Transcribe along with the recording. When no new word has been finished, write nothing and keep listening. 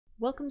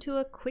Welcome to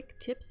a quick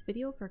tips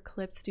video for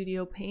Clip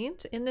Studio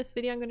Paint. In this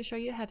video, I'm going to show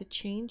you how to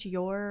change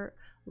your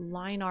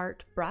line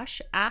art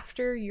brush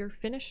after you're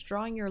finished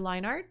drawing your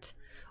line art,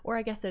 or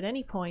I guess at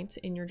any point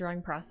in your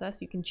drawing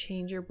process, you can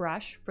change your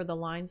brush for the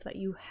lines that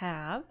you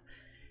have.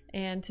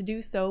 And to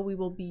do so, we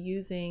will be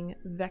using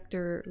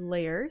vector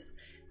layers.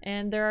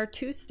 And there are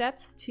two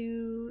steps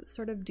to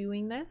sort of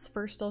doing this.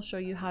 First, I'll show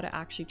you how to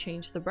actually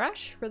change the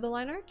brush for the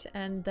line art.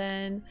 And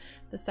then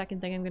the second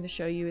thing I'm going to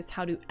show you is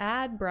how to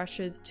add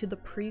brushes to the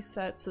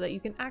preset so that you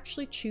can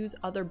actually choose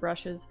other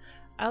brushes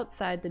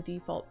outside the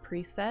default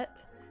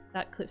preset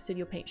that Clip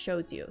Studio Paint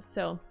shows you.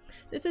 So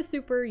this is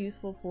super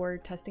useful for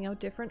testing out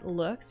different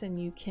looks, and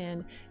you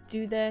can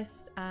do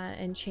this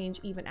and change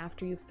even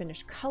after you've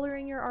finished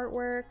coloring your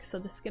artwork. So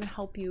this is going to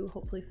help you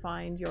hopefully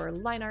find your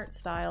line art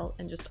style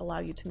and just allow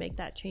you to make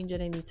that change at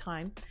any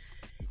time.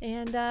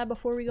 And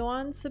before we go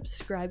on,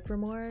 subscribe for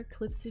more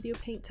Clip Studio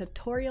Paint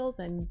tutorials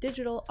and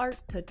digital art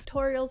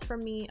tutorials from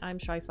me. I'm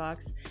Shy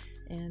Fox,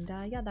 and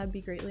yeah, that'd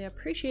be greatly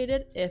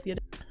appreciated if you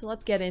did. So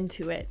let's get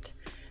into it.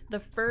 The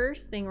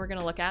first thing we're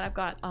going to look at, I've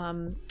got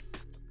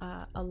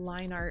a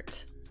line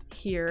art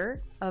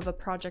here of a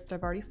project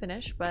I've already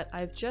finished, but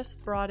I've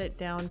just brought it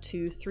down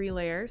to 3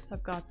 layers.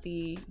 I've got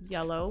the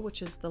yellow,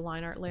 which is the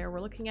line art layer we're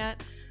looking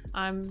at.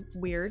 I'm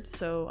weird,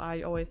 so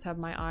I always have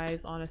my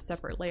eyes on a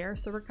separate layer,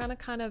 so we're gonna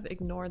kind of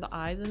ignore the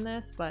eyes in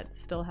this, but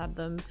still have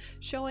them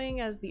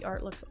showing as the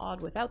art looks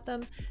odd without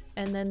them.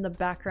 And then the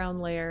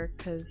background layer,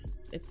 because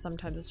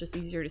sometimes it's just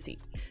easier to see.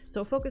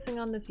 So focusing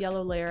on this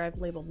yellow layer, I've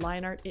labeled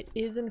line art. It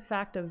is in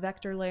fact a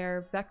vector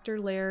layer. Vector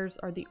layers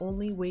are the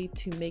only way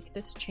to make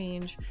this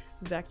change.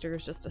 Vector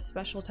is just a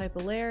special type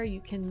of layer. You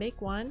can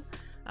make one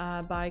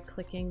by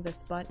clicking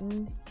this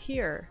button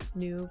here,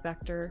 new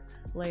vector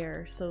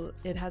layer. So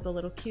it has a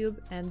little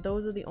cube, and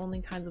those are the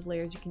only kinds of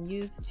layers you can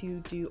use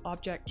to do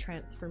object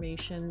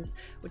transformations,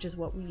 which is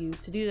what we use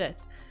to do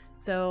this.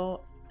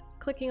 So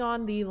clicking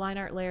on the line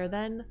art layer,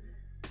 then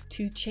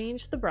to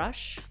change the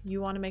brush, you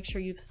want to make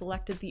sure you've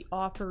selected the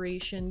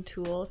operation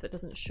tool. If it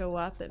doesn't show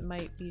up, it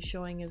might be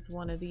showing as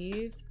one of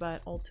these,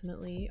 but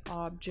ultimately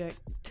object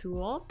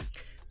tool,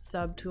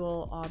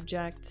 subtool,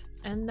 object,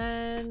 and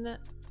then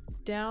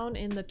down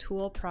in the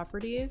tool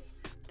properties,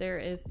 there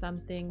is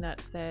something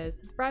that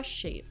says brush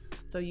shape.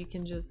 So you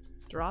can just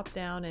drop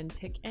down and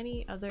pick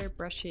any other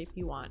brush shape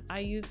you want. I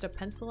used a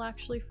pencil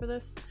actually for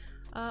this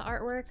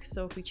artwork,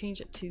 so if we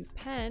change it to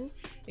pen,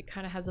 it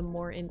kind of has a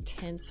more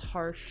intense,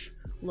 harsh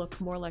look,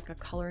 more like a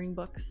coloring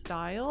book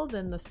style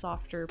than the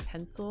softer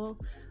pencil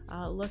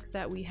look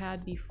that we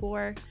had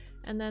before.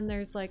 And then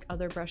there's like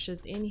other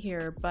brushes in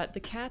here, but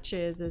the catch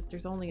is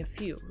there's only a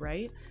few,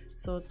 right?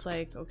 So it's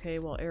like, okay,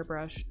 well,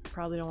 airbrush,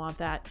 probably don't want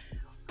that.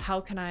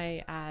 How can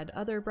I add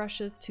other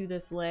brushes to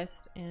this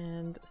list?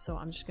 And so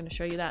I'm just going to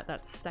show you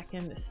that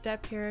second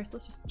step here. So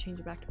let's just change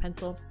it back to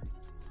pencil.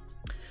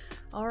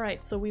 All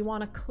right, so we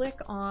want to click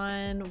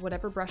on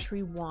whatever brush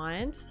we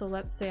want. So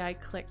let's say I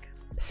click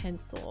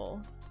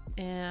pencil,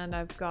 and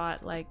I've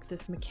got like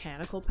this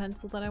mechanical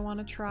pencil that I want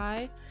to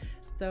try.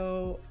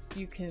 So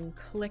you can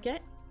click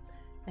it,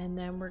 and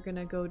then we're going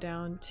to go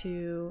down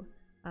to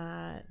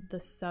the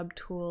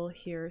subtool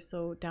here.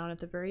 So down at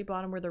the very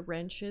bottom where the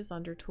wrench is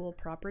under tool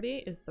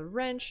property is the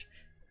wrench,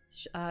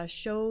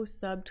 show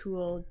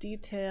subtool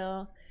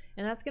detail,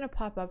 and that's going to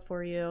pop up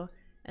for you.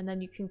 And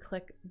then you can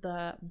click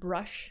the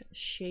brush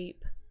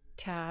shape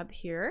tab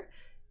here,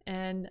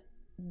 and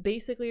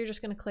basically you're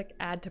just going to click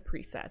add to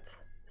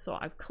presets. So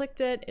I've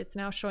clicked it, it's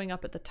now showing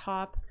up at the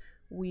top.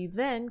 We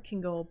then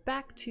can go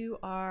back to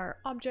our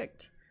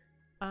object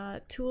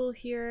tool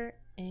here,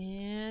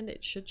 and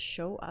it should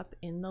show up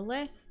in the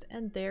list,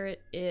 and there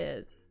it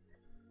is.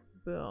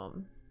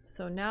 Boom.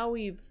 So now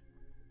we've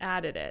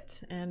added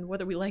it, and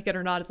whether we like it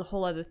or not is a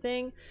whole other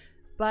thing.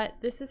 But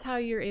this is how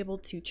you're able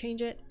to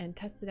change it and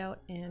test it out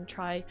and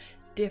try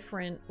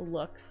different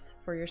looks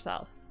for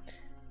yourself.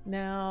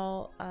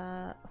 Now,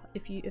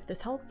 if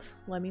this helps,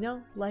 let me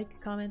know,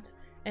 like, comment,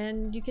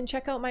 and you can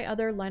check out my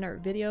other line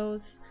art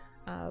videos,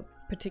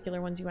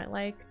 particular ones you might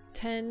like.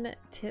 10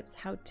 tips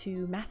how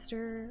to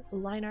master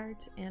line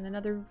art, and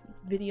another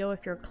video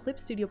if you're a Clip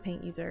Studio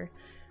Paint user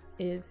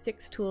is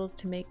 6 tools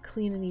to make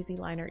clean and easy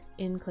line art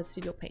in Clip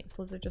Studio Paint.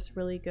 So those are just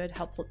really good,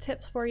 helpful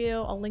tips for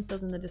you. I'll link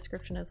those in the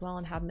description as well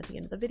and have them at the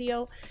end of the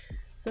video.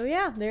 So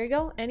yeah, there you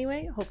go.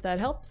 Anyway, hope that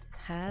helps.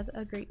 Have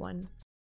a great one.